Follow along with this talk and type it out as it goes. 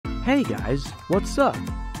Hey guys, what's up?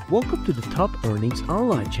 Welcome to the Top Earnings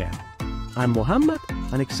online channel. I'm Mohammed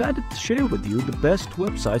and excited to share with you the best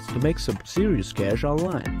websites to make some serious cash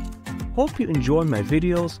online. Hope you enjoy my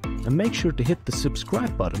videos and make sure to hit the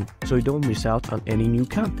subscribe button so you don't miss out on any new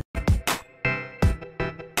content.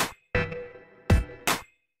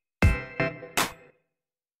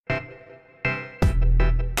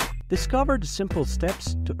 Discover the simple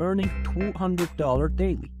steps to earning $200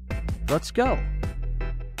 daily. Let's go!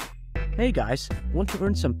 Hey guys, want to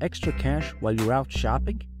earn some extra cash while you're out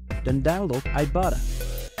shopping? Then download Ibotta.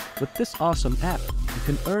 With this awesome app, you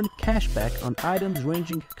can earn cashback on items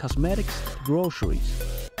ranging cosmetics to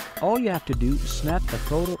groceries. All you have to do is snap a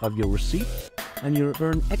photo of your receipt and you'll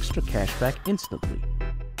earn extra cashback instantly.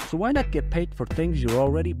 So why not get paid for things you're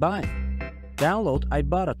already buying? Download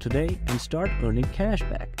Ibotta today and start earning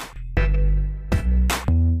cashback.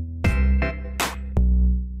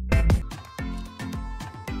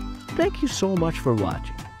 Thank you so much for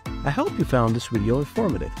watching. I hope you found this video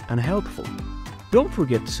informative and helpful. Don't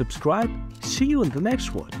forget to subscribe. See you in the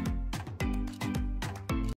next one.